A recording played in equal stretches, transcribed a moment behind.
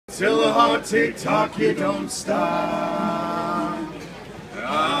till the heart tick-tock, you don't stop.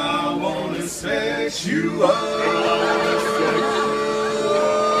 I wanna sex you up.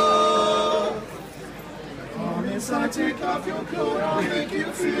 Promise I take off your coat, I'll make you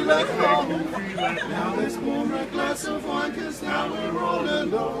feel like home. Now let's pour a glass of wine, cause now we're all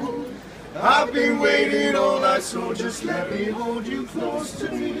alone. I've been waiting all night, so just let me hold you close to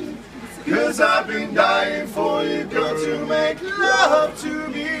me. Cause I've been dying for you, girl, to make love to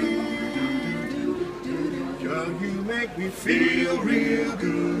me. Girl, you make me feel real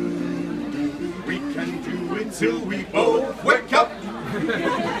good. We can do it till we both wake up.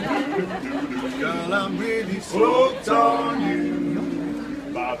 Girl, I'm really hooked on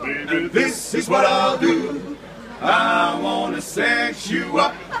you. My baby, this is what I'll do. I wanna sex you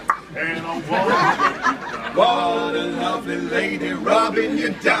up. And I want what a lovely lady rubbing you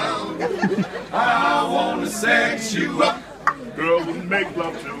down. I wanna sex you up. Girl, we'll make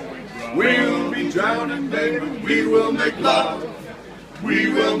love till we drown. We'll be drowning, baby. We will make love.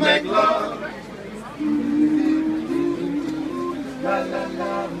 We will make love. La la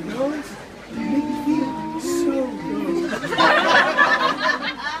la, noise. You make me feel so good.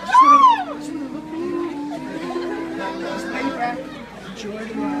 Enjoy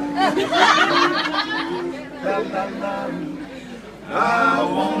the ride. La la la. I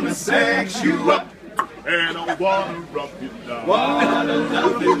wanna sex you up, and I wanna rub you down. What a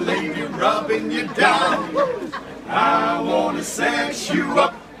lovely lady rubbing you down. I wanna sex you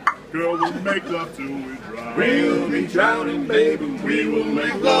up. Girl, we'll make love till we drown. We'll be drowning, baby. We will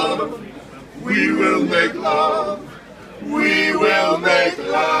make love. We will make love. We will make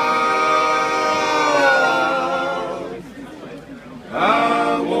love.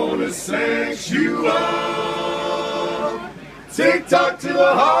 I wanna sex you up. Tick tock to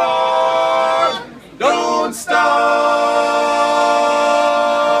the heart.